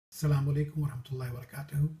Assalamu-alaikum warahmatullahi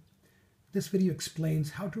wabarakatuh. This video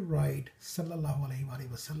explains how to write Sallallahu Alaihi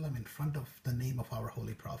Wasallam in front of the name of our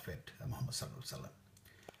Holy Prophet, Muhammad Sallallahu Alaihi Wasallam.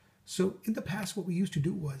 So in the past, what we used to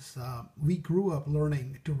do was we grew up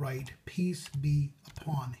learning to write peace be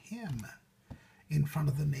upon him in front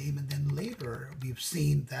of the name. And then later we've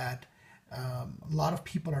seen that a lot of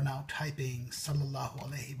people are now typing Sallallahu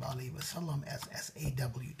Alaihi Wasallam as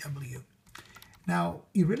SAWW. Now,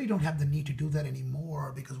 you really don't have the need to do that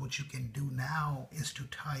anymore, because what you can do now is to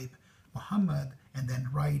type Muhammad and then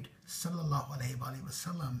write Sallallahu Alaihi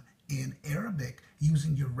Wasallam in Arabic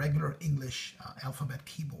using your regular English alphabet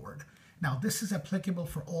keyboard. Now, this is applicable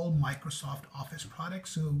for all Microsoft Office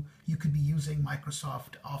products, so you could be using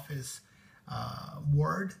Microsoft Office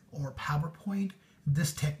Word or PowerPoint.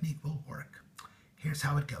 This technique will work. Here's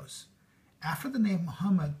how it goes. After the name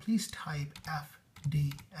Muhammad, please type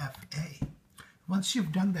FDFA. Once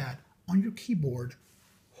you've done that, on your keyboard,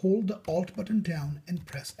 hold the Alt button down and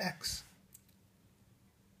press X.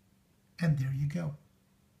 And there you go.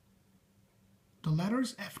 The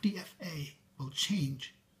letters FDFA will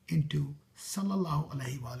change into Sallallahu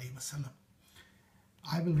Alaihi Wasallam.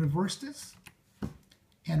 I will reverse this.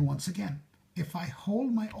 And once again, if I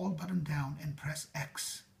hold my Alt button down and press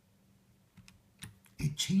X,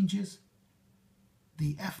 it changes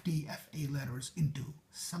the FDFA letters into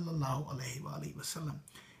Sallallahu Alaihi Wasallam.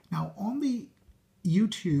 Now on the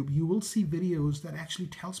YouTube, you will see videos that actually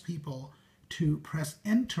tells people to press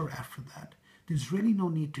enter after that. There's really no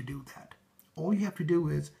need to do that. All you have to do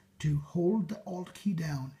is to hold the Alt key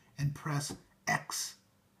down and press X,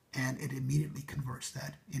 and it immediately converts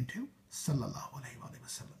that into Sallallahu Alaihi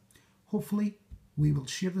Wasallam. Hopefully, we will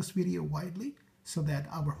share this video widely so that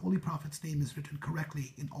our Holy Prophet's name is written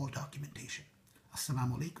correctly in all documentation.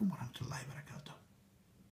 Assalamu alaikum warahmatullahi wabarakatuh.